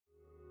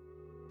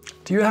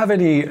Do you have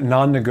any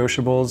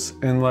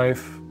non-negotiables in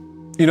life?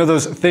 You know,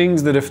 those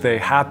things that if they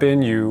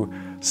happen, you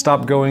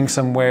stop going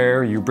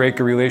somewhere, you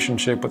break a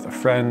relationship with a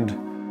friend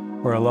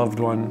or a loved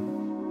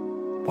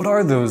one. What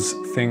are those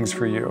things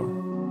for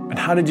you? And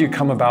how did you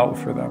come about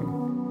for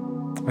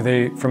them? Are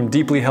they from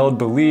deeply held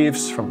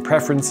beliefs, from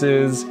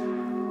preferences,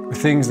 or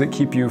things that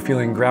keep you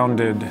feeling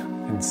grounded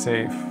and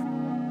safe?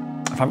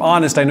 If I'm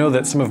honest, I know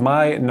that some of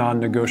my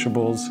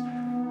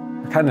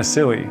non-negotiables are kind of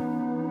silly,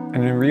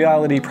 and in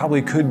reality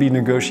probably could be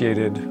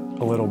negotiated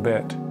a little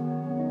bit.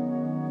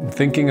 In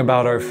thinking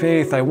about our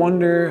faith, I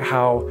wonder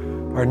how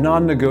our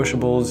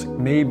non-negotiables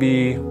may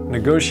be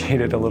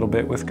negotiated a little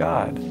bit with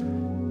God,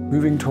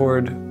 moving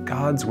toward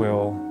God's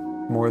will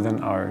more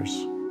than ours.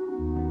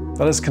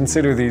 Let us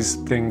consider these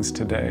things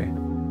today.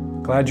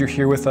 Glad you're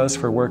here with us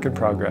for Work in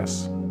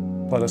Progress.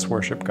 Let us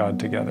worship God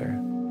together.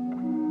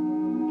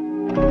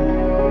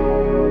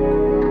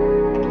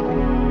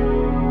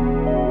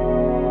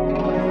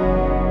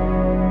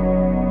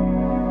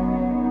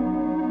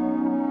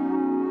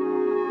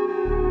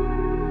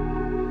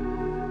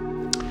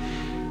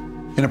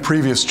 In a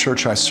previous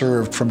church I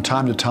served, from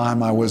time to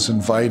time I was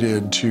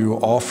invited to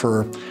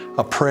offer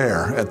a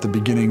prayer at the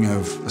beginning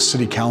of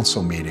city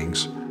council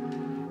meetings.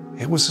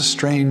 It was a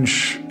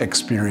strange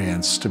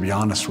experience, to be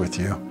honest with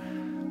you.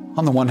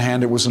 On the one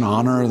hand, it was an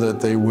honor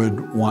that they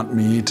would want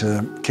me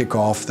to kick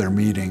off their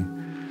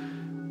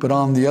meeting. But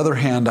on the other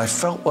hand, I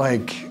felt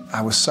like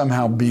I was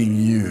somehow being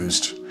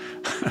used.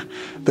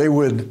 They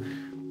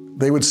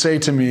would say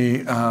to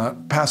me,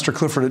 Pastor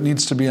Clifford, it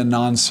needs to be a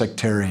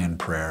non-sectarian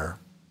prayer.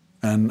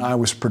 And I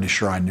was pretty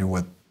sure I knew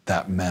what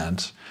that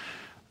meant.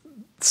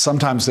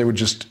 Sometimes they would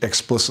just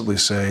explicitly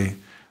say,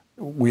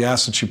 we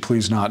ask that you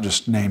please not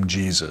just name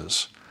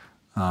Jesus.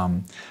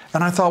 And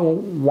I thought, well,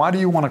 why do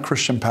you want a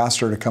Christian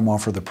pastor to come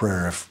offer the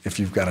prayer if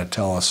you've got to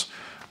tell us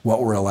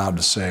what we're allowed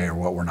to say or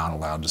what we're not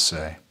allowed to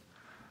say?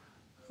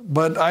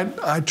 But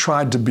I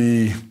tried to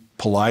be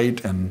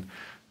polite and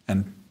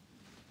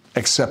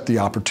accept the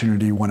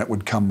opportunity when it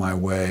would come my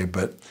way.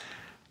 But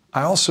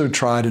I also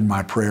tried in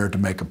my prayer to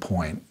make a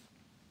point.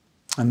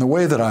 And the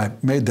way that I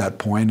made that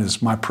point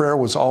is my prayer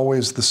was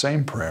always the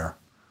same prayer.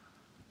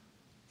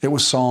 It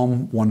was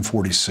Psalm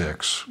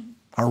 146,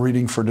 our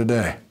reading for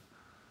today.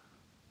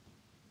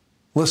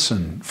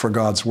 Listen for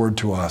God's word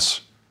to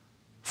us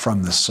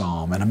from this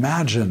psalm, and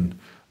imagine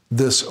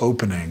this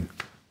opening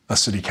a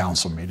city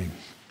council meeting.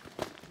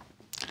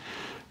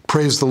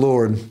 Praise the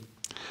Lord.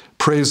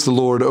 Praise the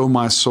Lord, O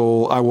my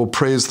soul. I will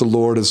praise the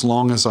Lord as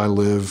long as I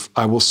live.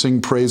 I will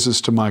sing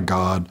praises to my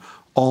God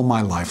all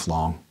my life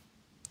long.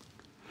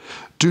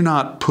 Do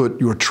not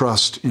put your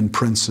trust in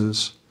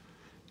princes,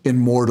 in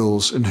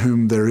mortals in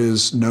whom there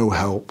is no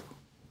help.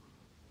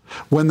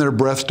 When their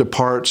breath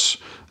departs,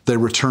 they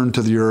return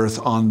to the earth.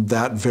 On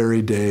that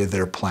very day,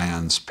 their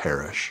plans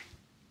perish.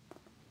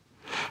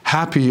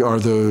 Happy are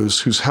those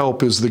whose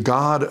help is the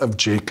God of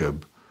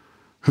Jacob,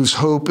 whose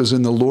hope is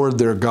in the Lord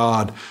their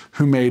God,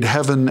 who made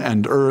heaven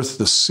and earth,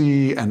 the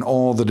sea, and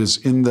all that is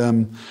in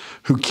them,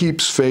 who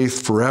keeps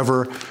faith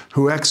forever,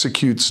 who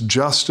executes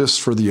justice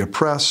for the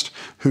oppressed,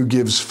 who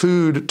gives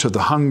food to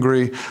the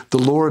hungry. The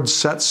Lord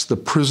sets the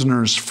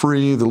prisoners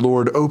free. The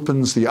Lord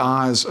opens the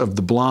eyes of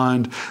the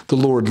blind. The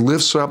Lord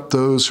lifts up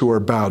those who are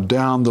bowed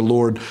down. The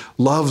Lord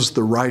loves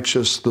the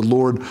righteous. The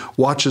Lord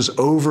watches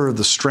over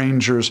the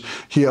strangers.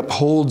 He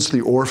upholds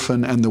the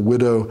orphan and the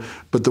widow,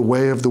 but the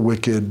way of the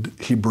wicked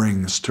he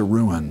brings to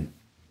ruin.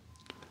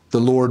 The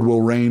Lord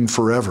will reign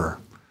forever,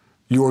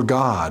 your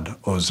God,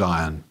 O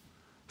Zion,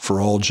 for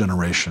all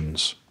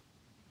generations.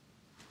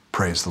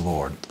 Praise the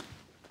Lord.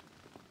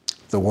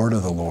 The word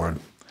of the Lord.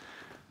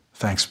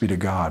 Thanks be to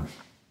God.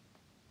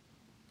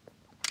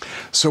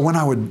 So when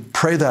I would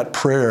pray that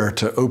prayer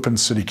to open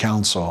city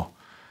council,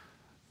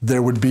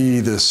 there would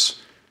be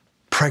this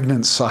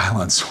pregnant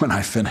silence when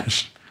I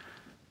finished.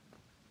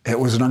 It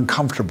was an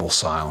uncomfortable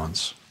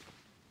silence.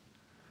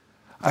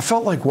 I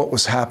felt like what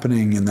was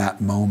happening in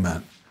that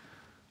moment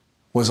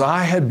was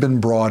I had been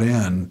brought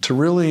in to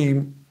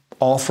really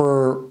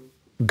offer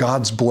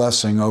God's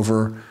blessing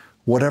over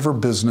whatever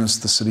business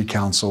the city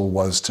council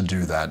was to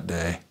do that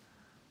day.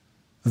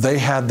 They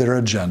had their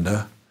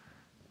agenda,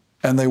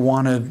 and they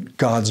wanted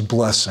God's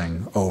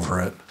blessing over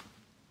it.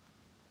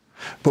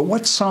 But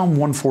what Psalm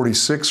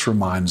 146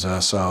 reminds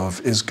us of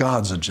is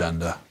God's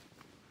agenda.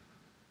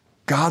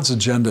 God's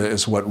agenda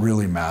is what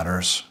really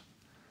matters.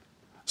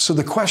 So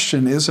the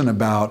question isn't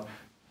about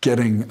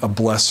getting a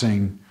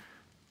blessing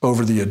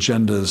over the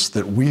agendas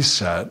that we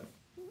set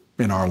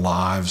in our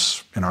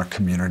lives, in our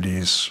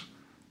communities,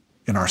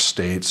 in our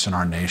states, in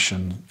our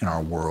nation, in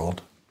our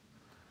world.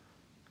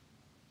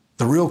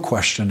 The real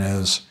question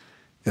is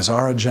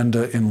our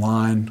agenda in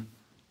line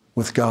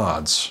with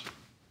God's?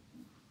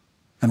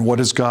 And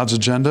what is God's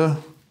agenda?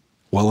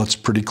 Well, it's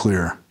pretty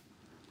clear.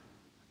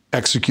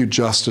 Execute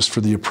justice for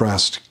the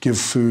oppressed, give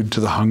food to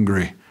the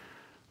hungry,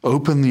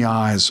 open the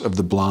eyes of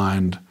the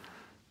blind,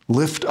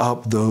 lift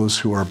up those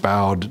who are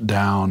bowed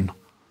down,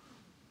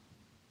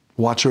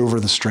 watch over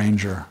the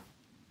stranger,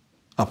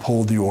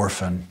 uphold the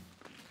orphan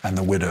and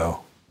the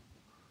widow.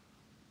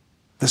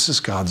 This is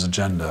God's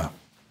agenda.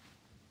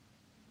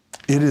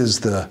 It is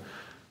the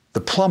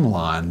plumb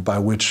line by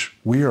which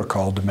we are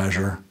called to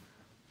measure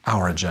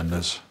our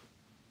agendas.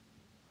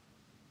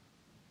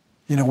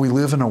 You know, we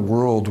live in a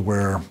world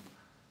where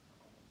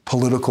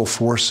political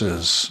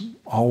forces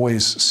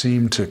always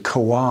seem to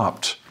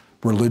co-opt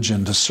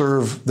religion to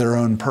serve their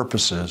own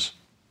purposes.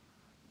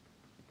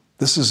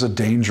 This is a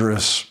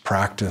dangerous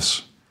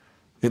practice.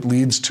 It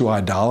leads to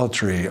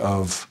idolatry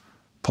of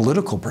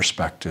political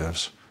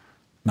perspectives,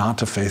 not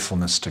to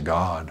faithfulness to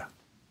God.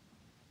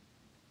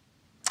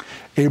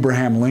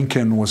 Abraham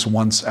Lincoln was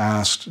once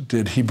asked,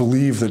 did he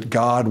believe that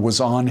God was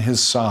on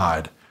his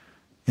side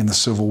in the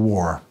Civil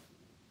War?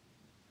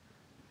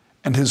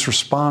 And his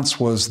response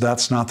was,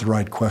 that's not the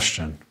right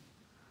question.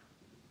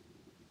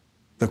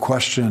 The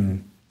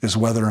question is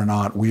whether or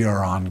not we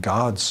are on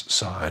God's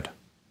side.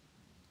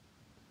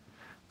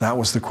 That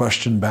was the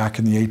question back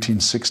in the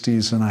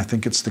 1860s, and I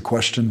think it's the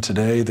question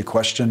today, the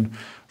question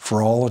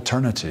for all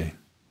eternity.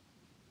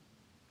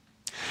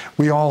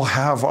 We all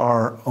have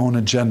our own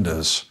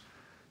agendas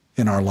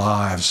in our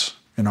lives,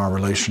 in our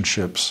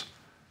relationships,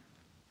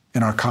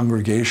 in our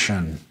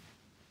congregation,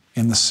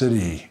 in the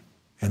city,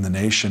 in the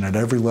nation. At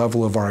every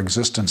level of our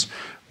existence,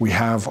 we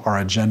have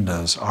our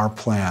agendas, our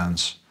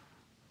plans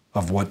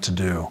of what to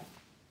do.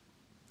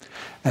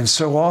 And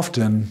so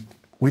often,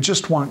 we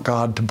just want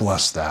God to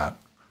bless that,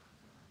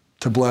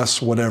 to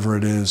bless whatever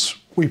it is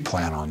we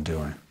plan on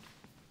doing.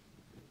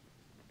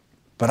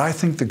 But I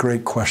think the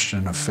great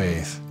question of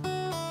faith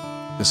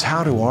is,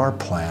 how do our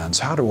plans,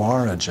 how do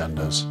our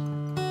agendas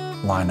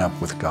line up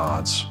with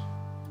God's?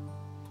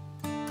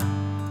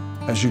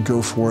 As you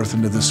go forth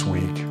into this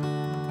week,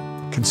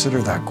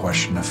 consider that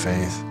question of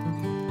faith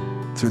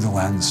through the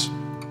lens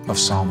of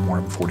Psalm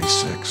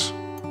 146.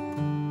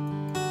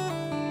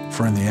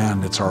 For in the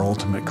end, it's our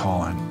ultimate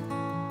calling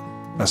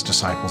as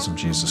disciples of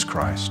Jesus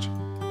Christ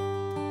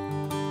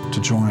to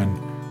join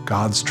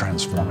God's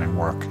transforming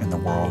work in the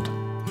world,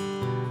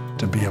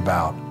 to be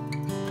about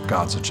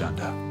God's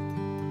agenda.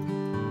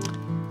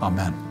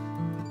 Amen.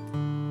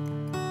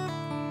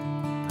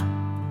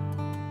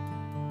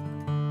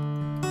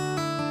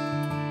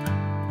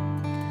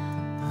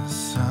 The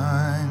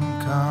sun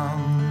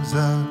comes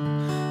up,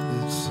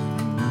 it's a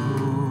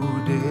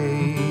new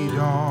day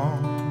dawn.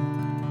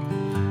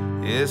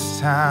 It's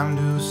time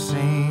to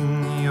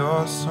sing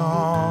your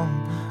song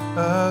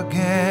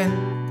again.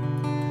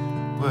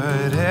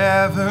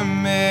 Whatever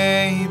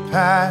may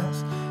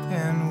pass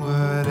and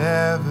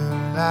whatever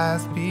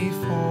lies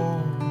before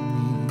me,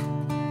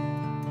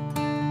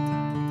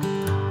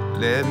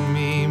 let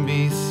me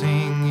be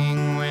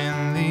singing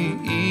when the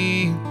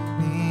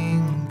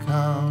evening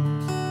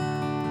comes.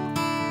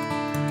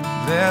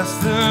 Bless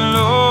the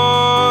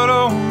Lord,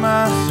 oh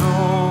my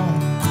soul,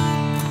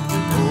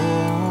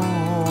 oh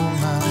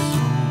my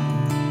soul.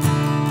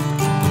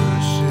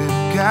 Worship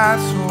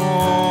God's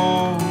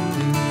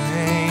holy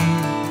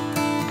name,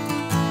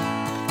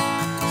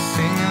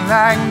 singing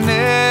like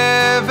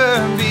never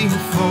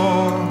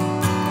before.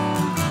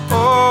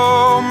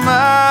 Oh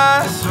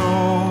my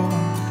soul,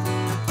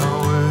 I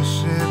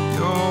worship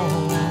your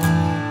holy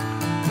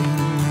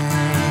name.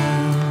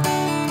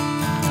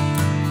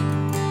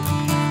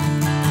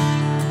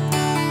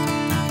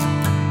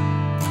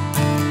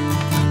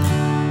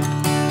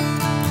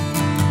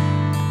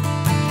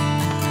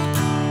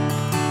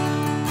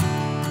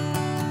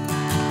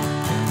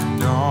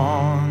 And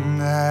on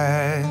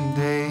that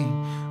day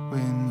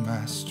when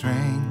my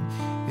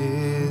strength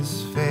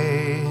is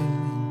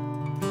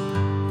failing,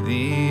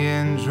 the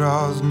end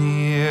draws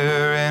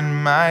near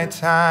and my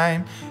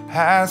time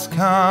has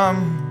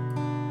come,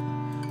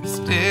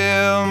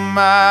 still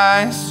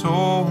my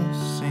soul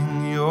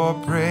sing your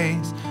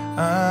praise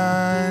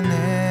unending.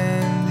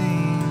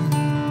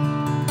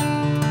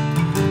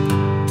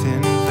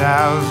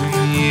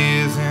 10,000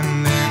 years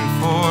and then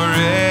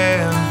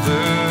forevermore.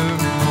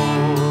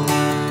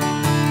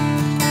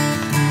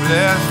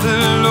 Bless the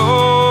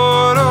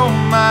Lord, oh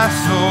my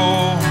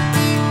soul,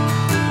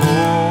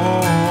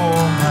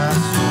 oh my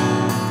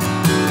soul.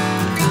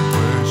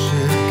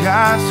 Worship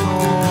God's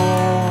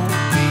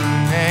holy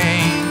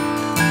name,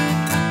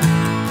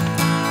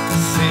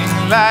 sing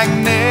like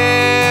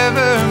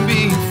never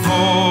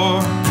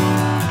before.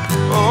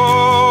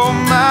 Oh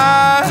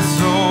my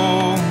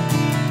soul,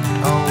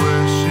 I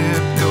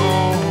worship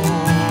your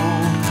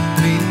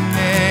holy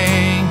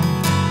name.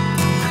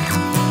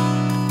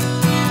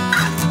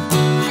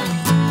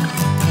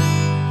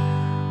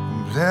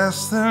 Bless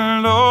the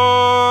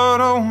Lord,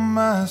 oh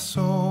my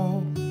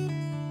soul,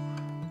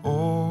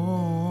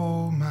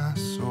 oh my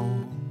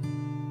soul.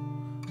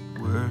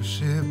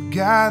 Worship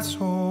God's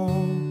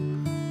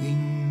holy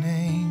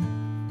name,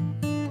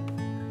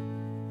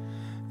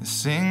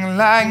 sing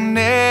like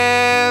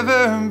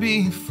never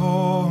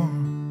before.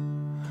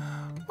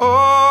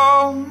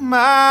 Oh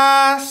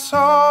my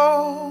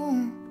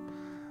soul,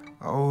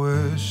 I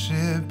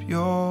worship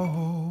your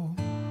holy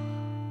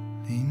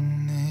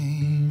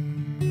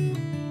name.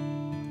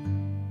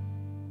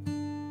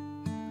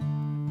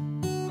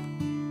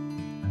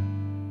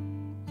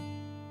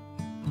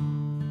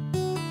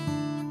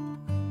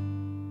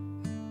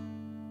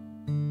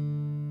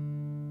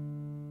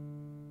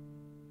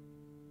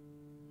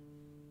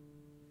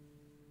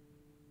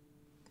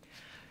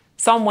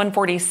 Psalm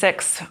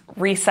 146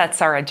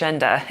 resets our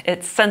agenda.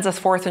 It sends us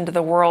forth into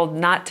the world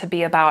not to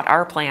be about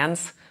our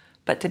plans,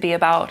 but to be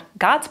about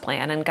God's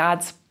plan and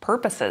God's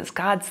purposes,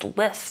 God's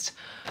list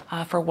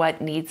for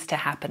what needs to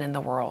happen in the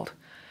world.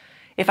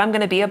 If I'm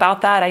going to be about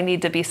that, I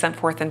need to be sent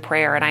forth in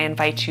prayer, and I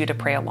invite you to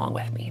pray along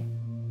with me.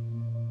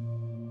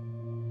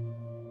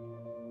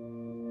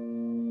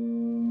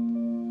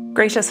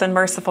 Gracious and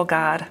merciful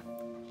God,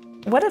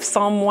 what if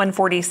Psalm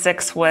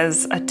 146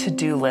 was a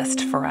to-do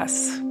list for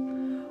us?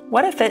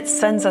 What if it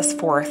sends us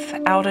forth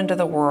out into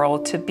the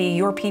world to be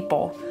your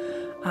people,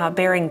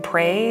 bearing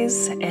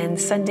praise and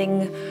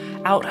sending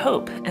out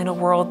hope in a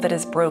world that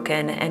is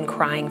broken and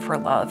crying for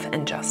love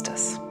and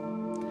justice?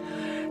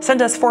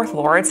 Send us forth,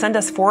 Lord. Send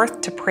us forth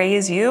to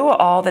praise you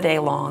all the day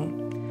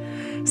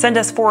long. Send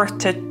us forth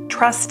to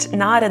trust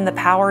not in the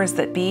powers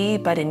that be,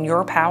 but in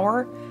your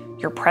power,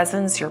 your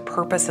presence, your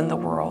purpose in the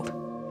world.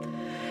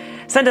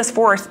 Send us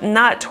forth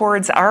not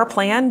towards our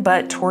plan,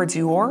 but towards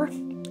your,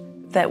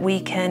 that we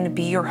can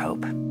be your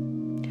hope.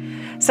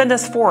 Send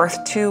us forth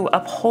to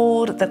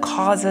uphold the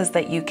causes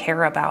that you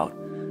care about,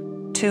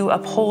 to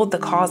uphold the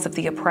cause of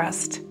the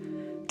oppressed,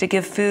 to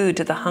give food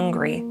to the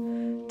hungry,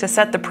 to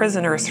set the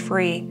prisoners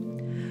free,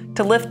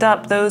 to lift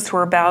up those who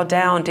are bowed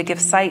down, to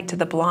give sight to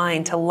the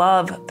blind, to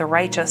love the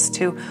righteous,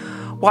 to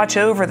watch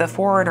over the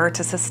foreigner,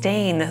 to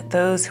sustain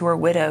those who are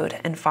widowed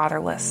and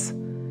fatherless,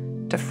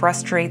 to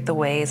frustrate the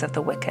ways of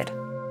the wicked.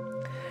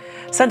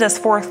 Send us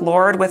forth,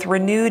 Lord, with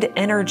renewed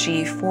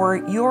energy for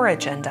your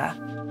agenda,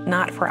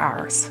 not for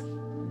ours.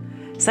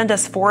 Send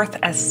us forth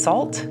as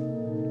salt.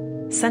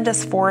 Send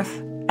us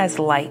forth as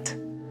light.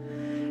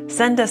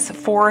 Send us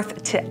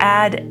forth to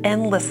add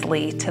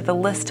endlessly to the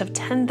list of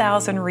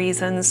 10,000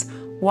 reasons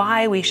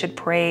why we should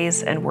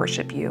praise and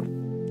worship you.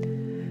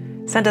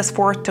 Send us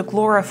forth to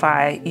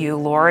glorify you,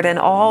 Lord, in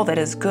all that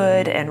is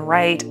good and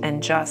right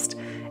and just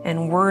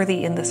and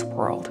worthy in this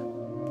world.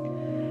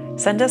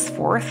 Send us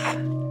forth,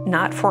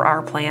 not for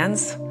our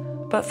plans,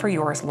 but for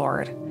yours,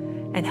 Lord,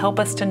 and help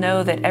us to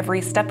know that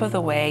every step of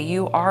the way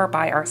you are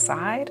by our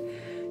side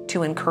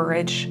to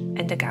encourage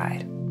and to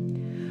guide.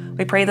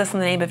 We pray this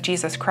in the name of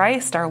Jesus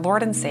Christ, our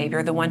Lord and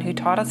Savior, the one who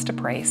taught us to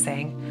pray,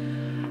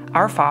 saying,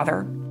 Our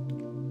Father,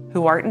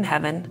 who art in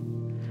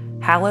heaven,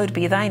 hallowed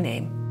be thy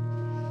name.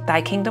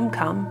 Thy kingdom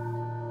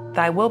come,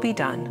 thy will be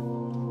done,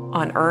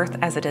 on earth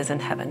as it is in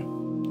heaven.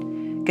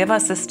 Give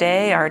us this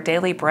day our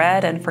daily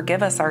bread, and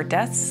forgive us our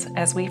debts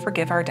as we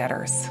forgive our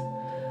debtors.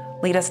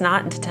 Lead us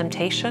not into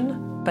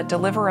temptation, but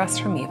deliver us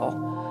from evil.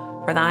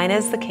 For thine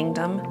is the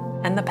kingdom,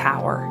 and the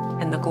power,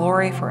 and the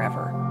glory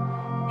forever.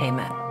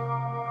 Amen.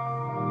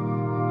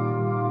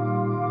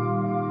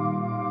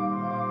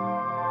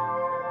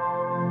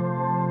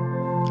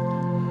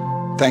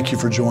 Thank you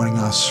for joining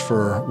us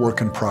for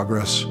Work in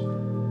Progress.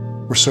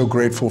 We're so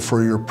grateful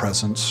for your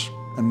presence,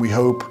 and we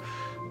hope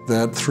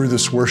that through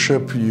this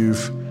worship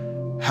you've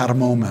had a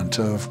moment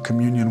of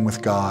communion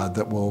with God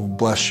that will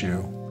bless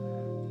you,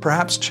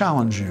 perhaps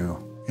challenge you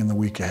in the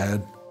week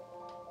ahead.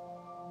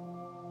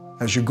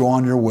 As you go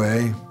on your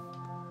way,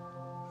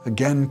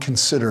 again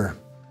consider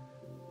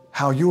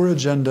how your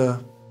agenda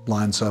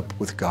lines up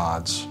with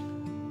God's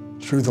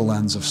through the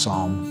lens of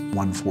Psalm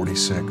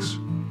 146.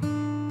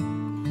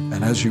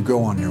 And as you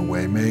go on your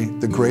way, may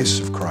the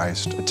grace of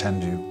Christ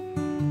attend you,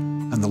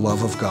 and the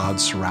love of God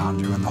surround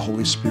you, and the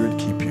Holy Spirit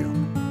keep you,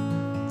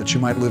 that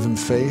you might live in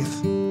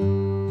faith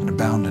and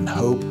abound in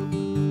hope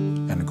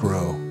and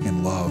grow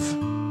in love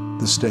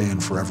this day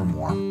and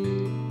forevermore.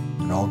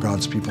 And all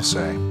God's people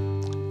say,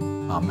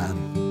 Amen.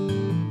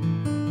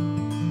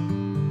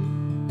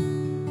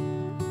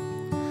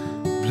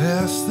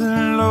 Bless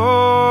the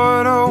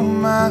Lord, oh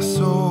my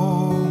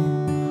soul,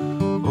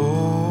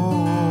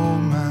 oh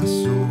my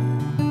soul.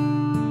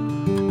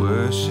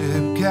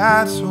 Worship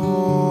God's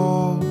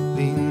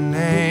holy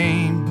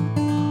name.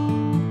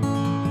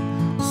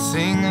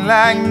 Sing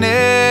like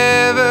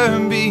never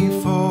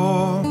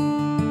before,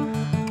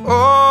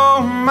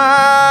 oh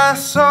my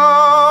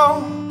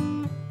soul.